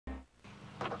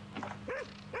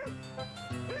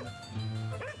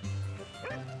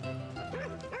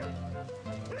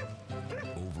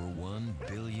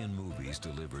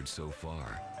delivered so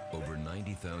far. Over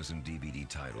 90,000 DVD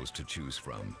titles to choose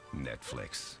from.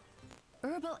 Netflix.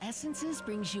 Herbal Essences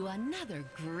brings you another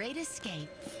great escape.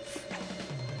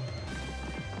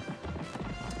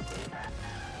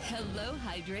 Hello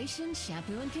Hydration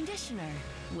Shampoo and Conditioner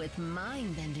with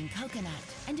mind-bending coconut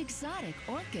and exotic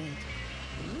orchid.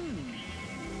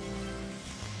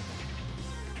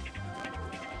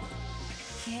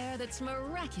 Hair that's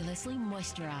miraculously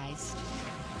moisturized.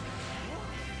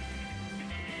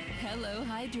 Hello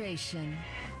Hydration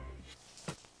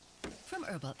from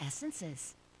Herbal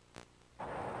Essences.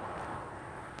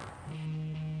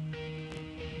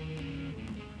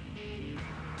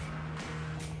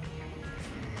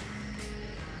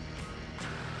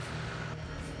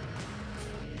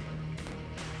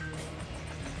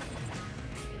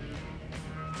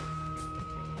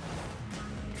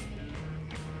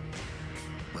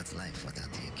 What's life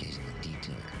without the occasional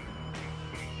detour?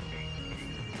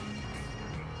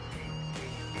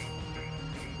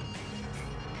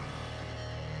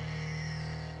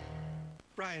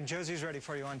 Ryan, Josie's ready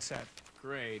for you on set.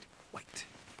 Great. Wait,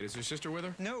 is her sister with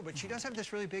her? No, but she does have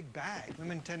this really big bag.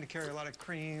 Women tend to carry a lot of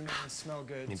cream and smell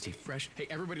good. Minty fresh. Hey,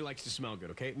 everybody likes to smell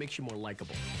good, okay? It makes you more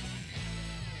likable.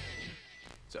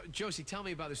 So, Josie, tell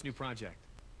me about this new project.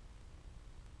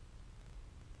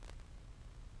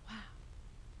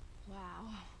 Wow.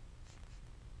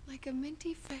 Like a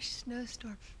minty fresh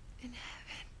snowstorm in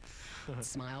heaven.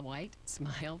 Smile white,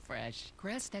 smile fresh.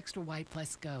 Crest Extra White Plus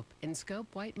Scope and Scope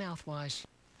White Mouthwash.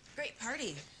 Great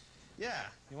party. Yeah.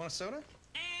 You want a soda?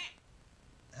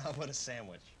 How about a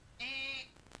sandwich?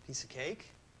 Piece of cake?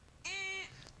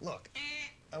 Look,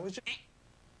 I was just...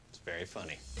 It's very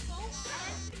funny.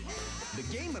 The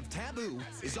game of Taboo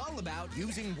is all about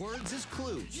using words as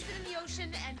clues. Use it in the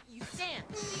ocean and you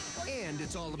dance. And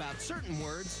it's all about certain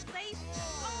words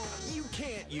Place. you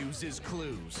can't use as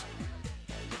clues.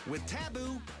 With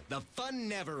Taboo, the fun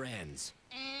never ends.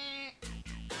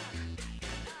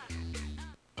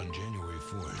 On January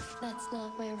 4th, that's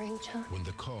not my ringtone. when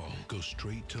the call goes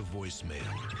straight to voicemail,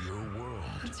 your world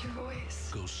What's your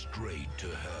voice? goes straight to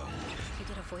hell. You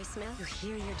get a voicemail, you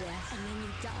hear your death, and then you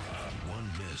die. One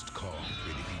missed call.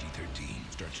 Rated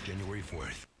PG-13. Starts January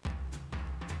 4th.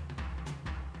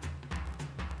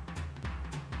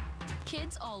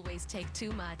 Kids always take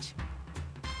too much.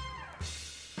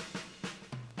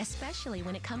 Especially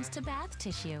when it comes to bath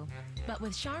tissue. But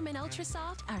with Charmin Ultra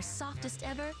Soft, our softest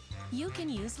ever, you can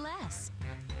use less.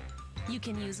 You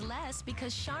can use less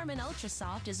because Charmin Ultra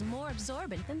Soft is more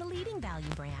absorbent than the leading value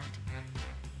brand.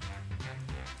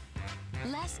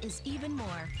 Less is even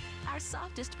more. Our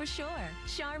softest for sure.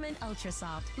 Charmin Ultra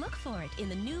Soft. Look for it in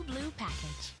the new blue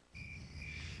package.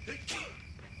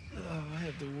 Oh, I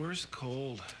have the worst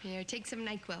cold. Here, take some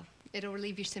NyQuil. It'll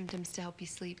relieve your symptoms to help you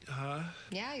sleep. Huh?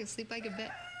 Yeah, you'll sleep like a bit.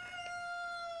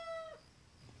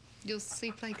 You'll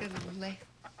sleep like a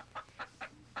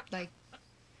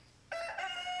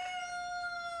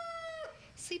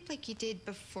sleep like you did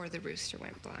before the rooster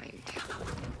went blind.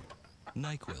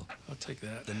 NyQuil. I'll take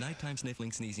that. The nighttime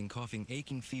sniffling, sneezing, coughing,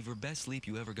 aching, fever, best sleep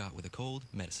you ever got with a cold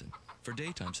medicine. For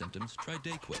daytime symptoms, try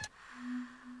DayQuil.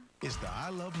 It's the I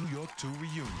Love New York 2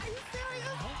 reunion. Are you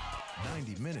serious?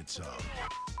 90 minutes of.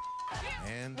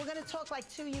 And We're gonna talk like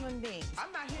two human beings.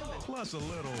 I'm not human. plus a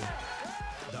little.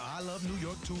 The I Love New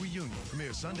York 2 reunion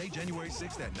premieres Sunday, January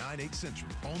 6th at 9/8 Central.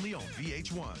 Only on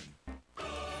VH1.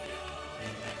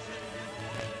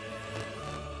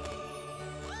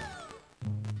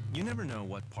 You never know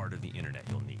what part of the internet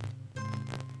you'll need.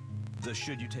 The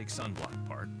should you take sunblock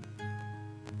part.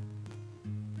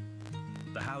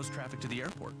 The how's traffic to the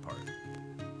airport part.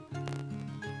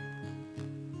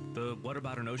 The what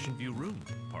about an ocean view room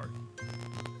part.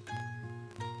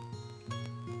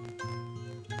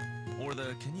 Or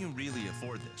the can you really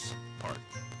afford this part.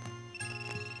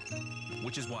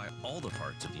 Which is why all the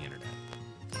parts of the internet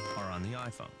are on the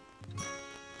iPhone.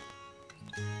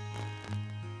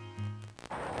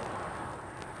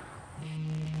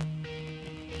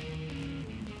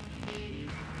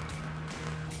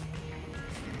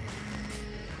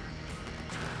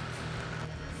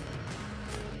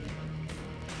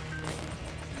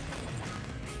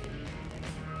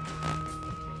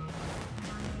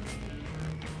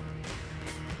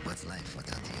 What's life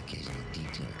without the occasional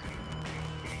detour?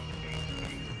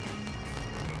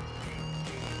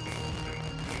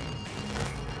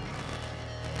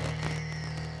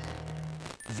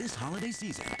 This holiday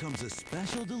season comes a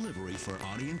special delivery for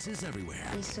audiences everywhere.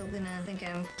 You still gonna think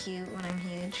I'm cute when I'm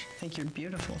huge? I think you're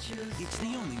beautiful. It's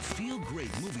the only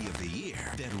feel-great movie of the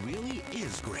year that really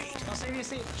is great. I'll save you a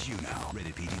seat. Juno,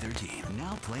 rated PG-13,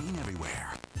 now playing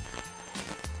everywhere.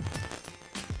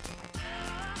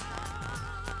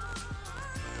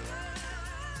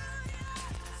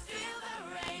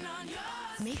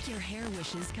 Make your hair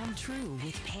wishes come true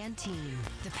with Pantene.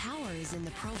 The power is in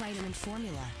the provitamin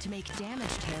formula to make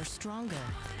damaged hair stronger,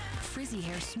 frizzy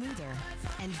hair smoother,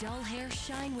 and dull hair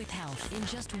shine with health in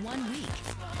just 1 week.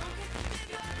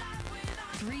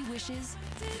 3 wishes,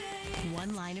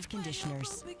 1 line of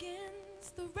conditioners.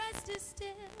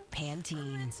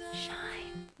 Pantene.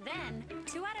 Shine. Then,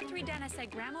 2 out of 3 dentists said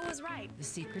Grandma was right. The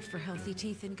secret for healthy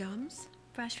teeth and gums?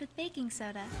 Brush with baking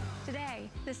soda.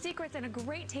 Today, the secret's in a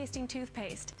great tasting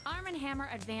toothpaste. Arm & Hammer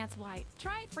Advanced White.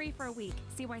 Try it free for a week.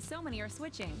 See why so many are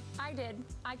switching. I did.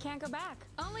 I can't go back.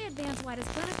 Only Advanced White is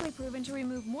clinically proven to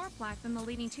remove more plaque than the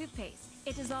leading toothpaste.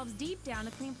 It dissolves deep down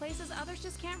to clean places others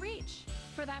just can't reach.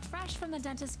 For that fresh from the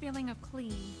dentist feeling of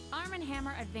clean, Arm &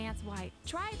 Hammer Advanced White.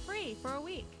 Try it free for a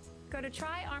week. Go to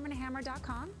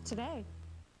tryarmandhammer.com today.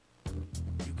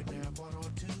 You can have 1 or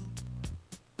 2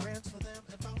 brands for them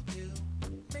and both you.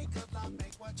 Make a lot,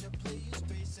 make what you please.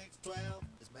 3, 6, 12,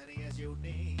 as many as you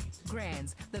need.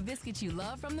 Grands, the biscuits you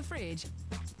love from the fridge,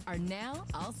 are now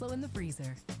also in the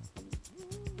freezer.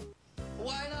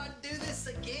 Why not do this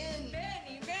again?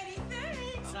 Many, many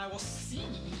thanks. And I will see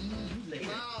you later.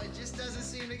 Wow, it just doesn't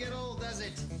seem to get old, does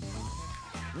it?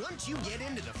 Once you get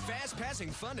into the fast-passing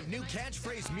fun of new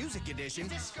Catchphrase Music Edition,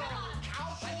 Disco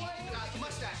cowboy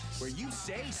mustache, where you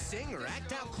say, sing, or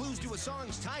act out clues to a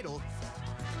song's title.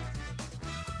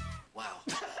 Wow.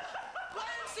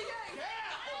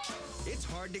 It's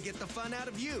hard to get the fun out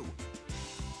of you.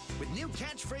 With new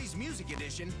Catchphrase Music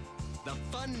Edition, the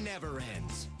fun never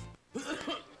ends.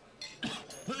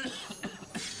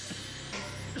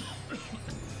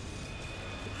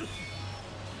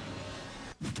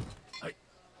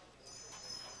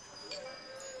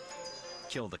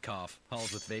 Kill the cough.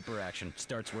 Halls with vapor action.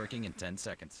 Starts working in 10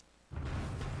 seconds.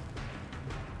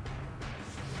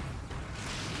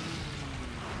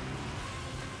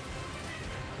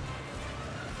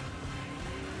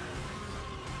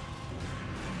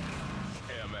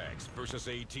 MX versus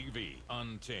ATV.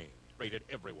 Untamed. Rated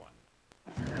everyone.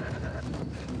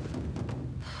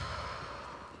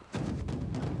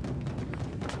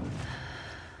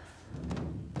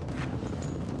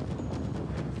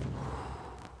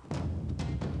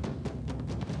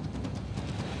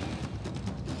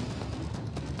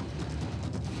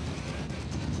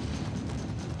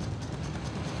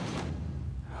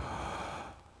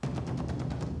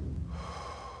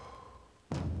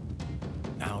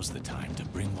 Now's the time to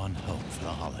bring one home for the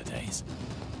holidays.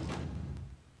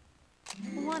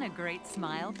 Want a great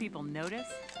smile people notice?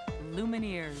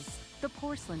 Lumineers. The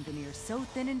porcelain veneers so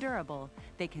thin and durable,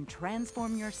 they can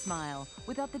transform your smile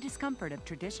without the discomfort of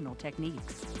traditional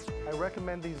techniques. I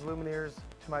recommend these Lumineers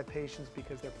to my patients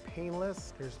because they're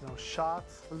painless, there's no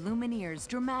shots. Lumineers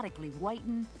dramatically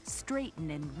whiten,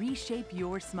 straighten, and reshape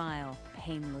your smile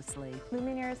painlessly.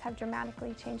 Lumineers have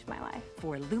dramatically changed my life.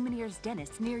 For Lumineers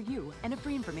dentists near you and a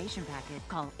free information packet,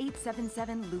 call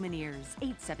 877-Lumineers.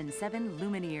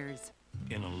 877-Lumineers.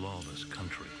 In a lawless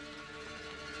country,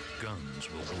 guns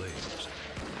will blaze.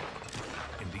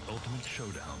 In the ultimate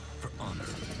showdown for honor,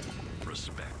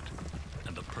 respect,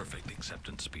 and the perfect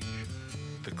acceptance speech,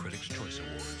 the Critics' Choice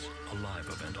Awards, a live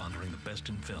event honoring the best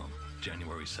in film,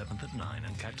 January 7th at 9,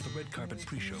 and catch the red carpet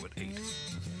pre-show at 8,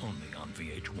 only on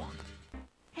VH1.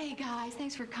 Hey guys,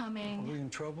 thanks for coming. Are we in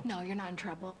trouble? No, you're not in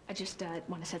trouble. I just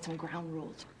want to set some ground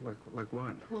rules. Like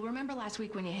what? Well, remember last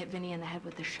week when you hit Vinny in the head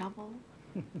with the shovel?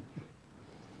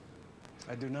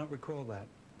 I do not recall that.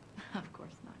 Of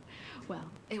course not. Well,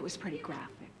 it was pretty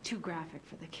graphic. Too graphic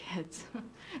for the kids.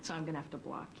 So I'm gonna have to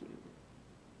block you.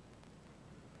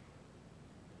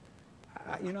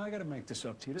 You know, I gotta make this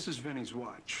up to you. This is Vinny's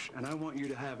watch, and I want you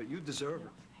to have it. You deserve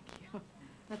it. Thank you.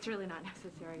 That's really not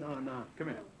necessary. No. Come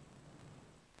here.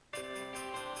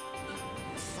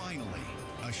 Finally,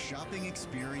 a shopping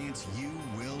experience you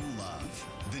will love.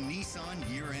 The Nissan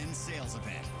year-end sales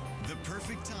event. The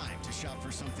perfect time to shop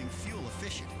for something fuel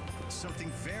efficient,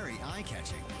 something very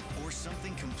eye-catching, or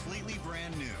something completely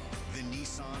brand new. The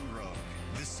Nissan Rogue.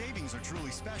 The savings are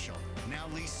truly special. Now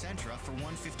lease Sentra for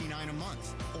 $159 a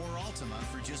month, or Altima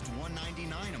for just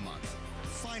 $199 a month.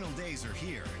 Final days are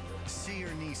here. See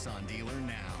your Nissan dealer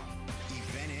now.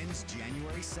 Event ends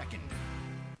January 2nd.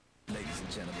 Ladies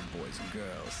and gentlemen, boys and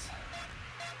girls,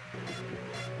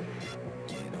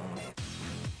 get on it.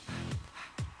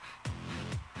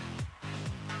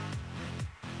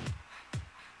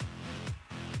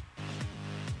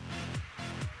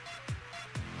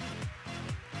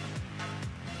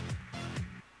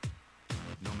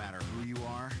 No matter who you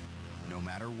are, no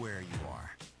matter where you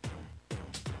are.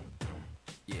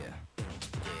 Yeah,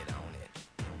 get on it.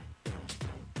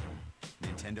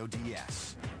 Nintendo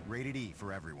DS. Rated E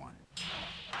for everyone.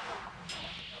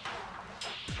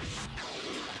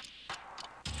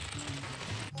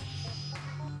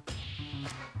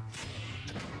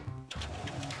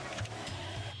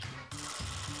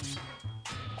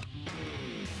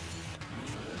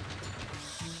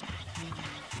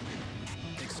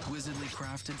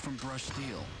 crafted from brushed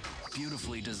steel,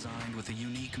 beautifully designed with a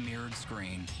unique mirrored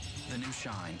screen. The new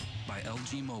Shine by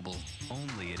LG Mobile,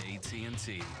 only at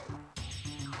AT&T.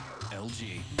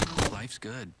 LG, life's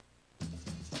good.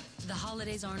 The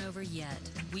holidays aren't over yet.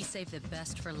 We save the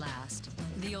best for last.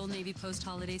 The Old Navy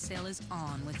post-holiday sale is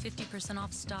on with 50%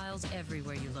 off styles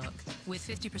everywhere you look. With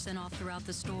 50% off throughout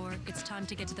the store, it's time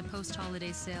to get to the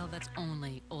post-holiday sale that's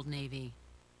only Old Navy.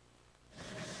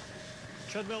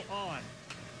 Treadmill on.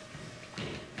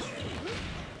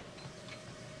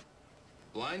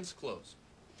 Blinds closed.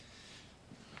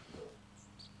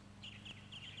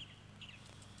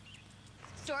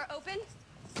 Store open?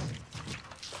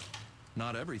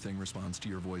 Not everything responds to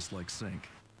your voice like Sync.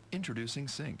 Introducing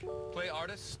Sync. Play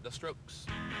artists, The Strokes.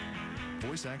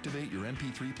 Voice activate your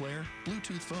MP3 player,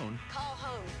 Bluetooth phone, Call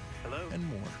home. Hello? and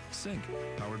more. Sync,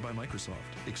 powered by Microsoft.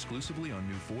 Exclusively on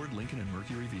new Ford, Lincoln, and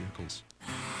Mercury vehicles.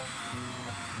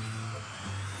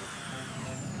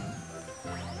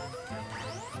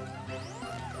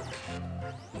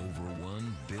 Over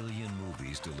 1 billion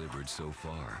movies delivered so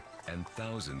far, and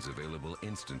thousands available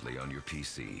instantly on your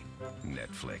PC.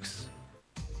 Netflix.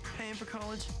 Paying for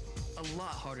college? A lot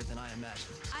harder than I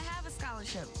imagined. I have a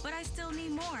scholarship, but I still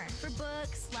need more. For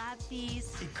books, lab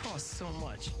fees. It costs so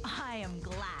much. I am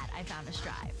glad I found a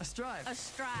Strive. A Strive? A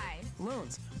Strive.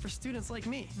 Loans for students like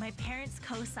me. My parents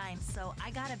co-signed, so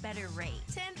I got a better rate.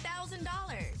 $10,000.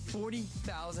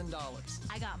 $40,000.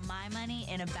 I got my money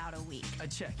in about a week. A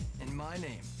check in my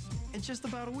name. In just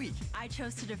about a week. I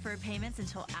chose to defer payments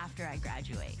until after I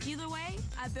graduate. Either way,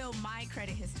 I built my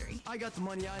credit history. I got the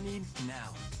money I need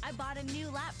now. I bought a new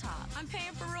laptop. I'm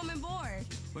paying for room and board.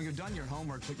 When you've done your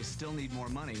homework but you still need more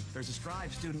money, there's a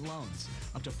Strive Student Loans.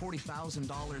 Up to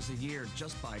 $40,000 a year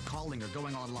just by calling or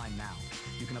going online now.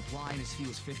 You can apply in as few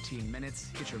as 15 minutes,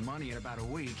 get your money in about a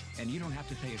week, and you don't have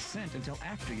to pay a cent until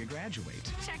after you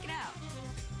graduate. Check it out.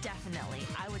 Definitely,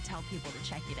 I would tell people to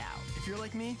check it out. If you're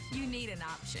like me, you need an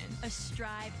option. A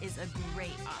Strive is a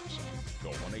great option.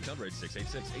 Call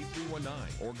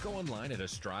 1-800-686-8319 or go online at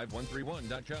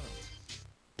astrive131.com.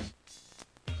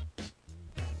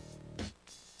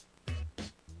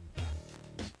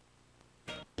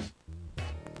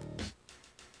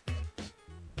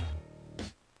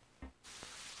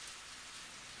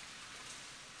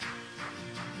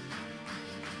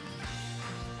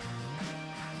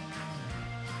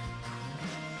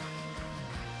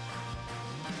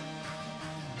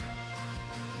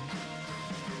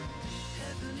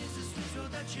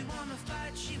 You wanna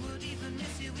fight, she would even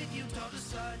miss you if you taught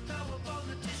aside. Power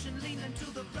politician leaning to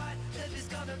the right. Levy's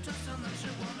got a twist on that you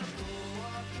wanna go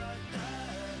off like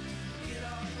that. Get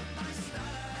off of my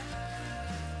side.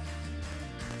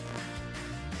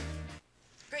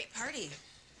 great party.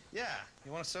 Yeah.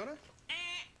 You want a soda?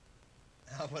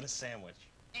 How about a sandwich?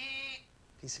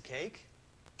 Piece of cake?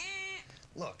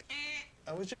 Look,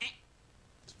 I was just...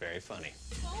 It's very funny.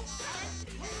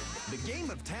 The game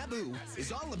of Taboo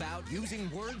is all about using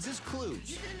words as clues.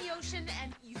 You sit in the ocean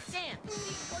and you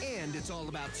dance. And it's all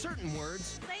about certain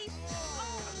words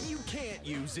you can't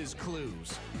use as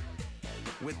clues.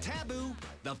 With Taboo,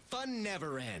 the fun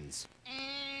never ends.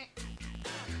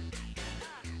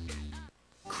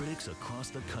 Critics across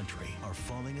the country are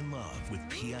falling in love with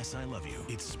P.S. I Love You.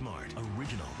 It's smart,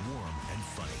 original, warm, and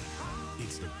funny.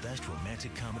 It's the best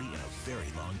romantic comedy in a very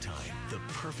long time. The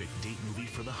perfect date movie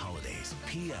for the holidays.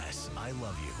 P.S. I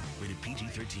Love You. Rated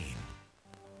PG-13.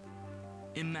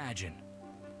 Imagine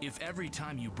if every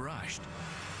time you brushed,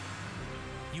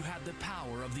 you had the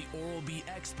power of the Oral-B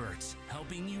experts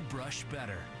helping you brush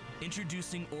better.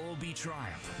 Introducing Oral-B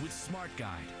Triumph with Smart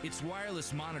Guide. Its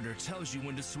wireless monitor tells you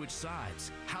when to switch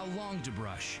sides, how long to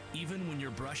brush, even when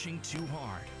you're brushing too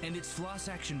hard. And its Floss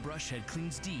Action brush head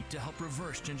cleans deep to help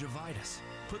reverse gingivitis.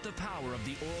 Put the power of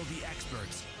the Oral-B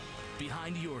experts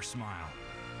behind your smile.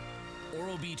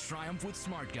 Oral-B Triumph with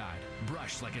Smart Guide.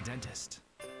 Brush like a dentist.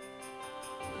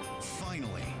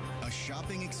 Finally, a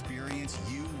shopping experience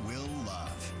you will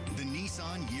love. The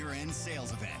Nissan year-end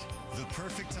sales event. The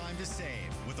perfect time to save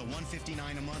with a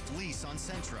 $159 a month lease on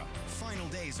Sentra. Final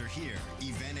days are here.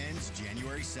 Event ends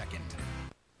January 2nd.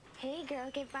 Hey girl,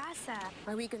 ¿qué pasa?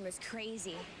 My weekend was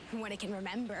crazy, from what I can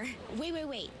remember.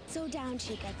 Wait. Slow down,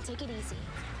 chica. Take it easy.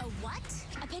 A what?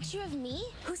 A picture of me?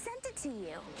 Who sent it to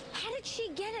you? How did she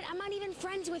get it? I'm not even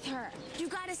friends with her. You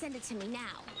gotta send it to me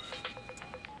now.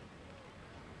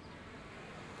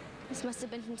 This must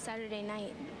have been from Saturday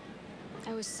night.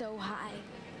 I was so high.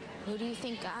 Who do you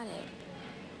think got it?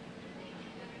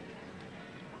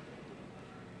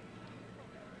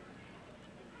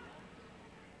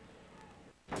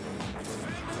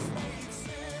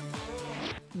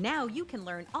 Now you can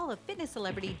learn all of fitness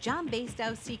celebrity John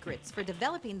Baistow's secrets for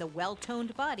developing the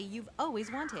well-toned body you've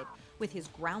always wanted. With his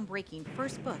groundbreaking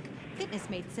first book, Fitness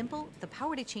Made Simple, The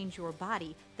Power to Change Your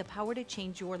Body, The Power to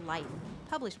Change Your Life,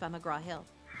 published by McGraw-Hill.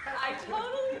 I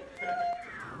totally...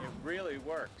 It really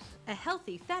works. A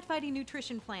healthy, fat-fighting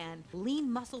nutrition plan,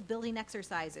 lean muscle-building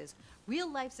exercises,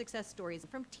 real-life success stories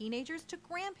from teenagers to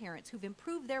grandparents who've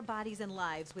improved their bodies and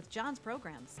lives with John's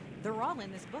programs. They're all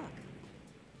in this book.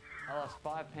 I lost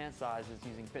 5 pant sizes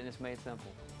using Fitness Made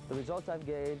Simple. The results I've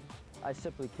gained, I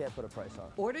simply can't put a price on.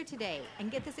 Order today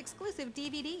and get this exclusive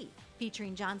DVD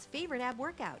featuring John's favorite ab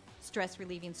workout,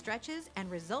 stress-relieving stretches, and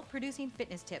result-producing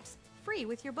fitness tips, free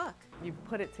with your book. You've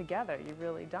put it together. You've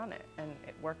really done it. And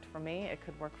it worked for me. It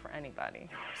could work for anybody.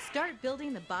 Start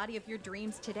building the body of your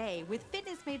dreams today with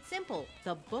Fitness Made Simple,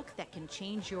 the book that can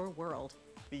change your world.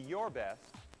 Be your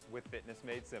best with Fitness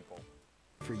Made Simple.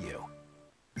 For you.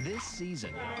 This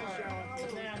season,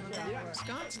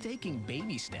 Scott's taking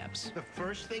baby steps. The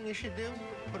first thing you should do,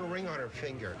 put a ring on her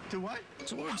finger. Do what?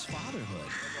 Towards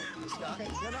fatherhood. Okay,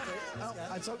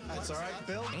 that's all right,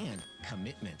 Bill. And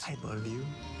commitment. I love you.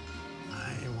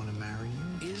 I want to marry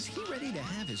you. Is he ready to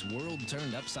have his world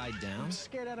turned upside down? I'm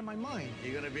scared out of my mind.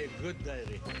 You're going to be a good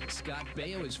daddy. Scott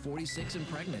Baio is 46 and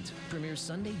pregnant. Premieres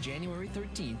Sunday, January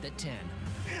 13th at 10.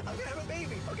 I'm going to have a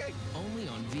baby, okay? Only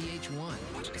on VH1.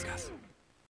 Watch Discuss.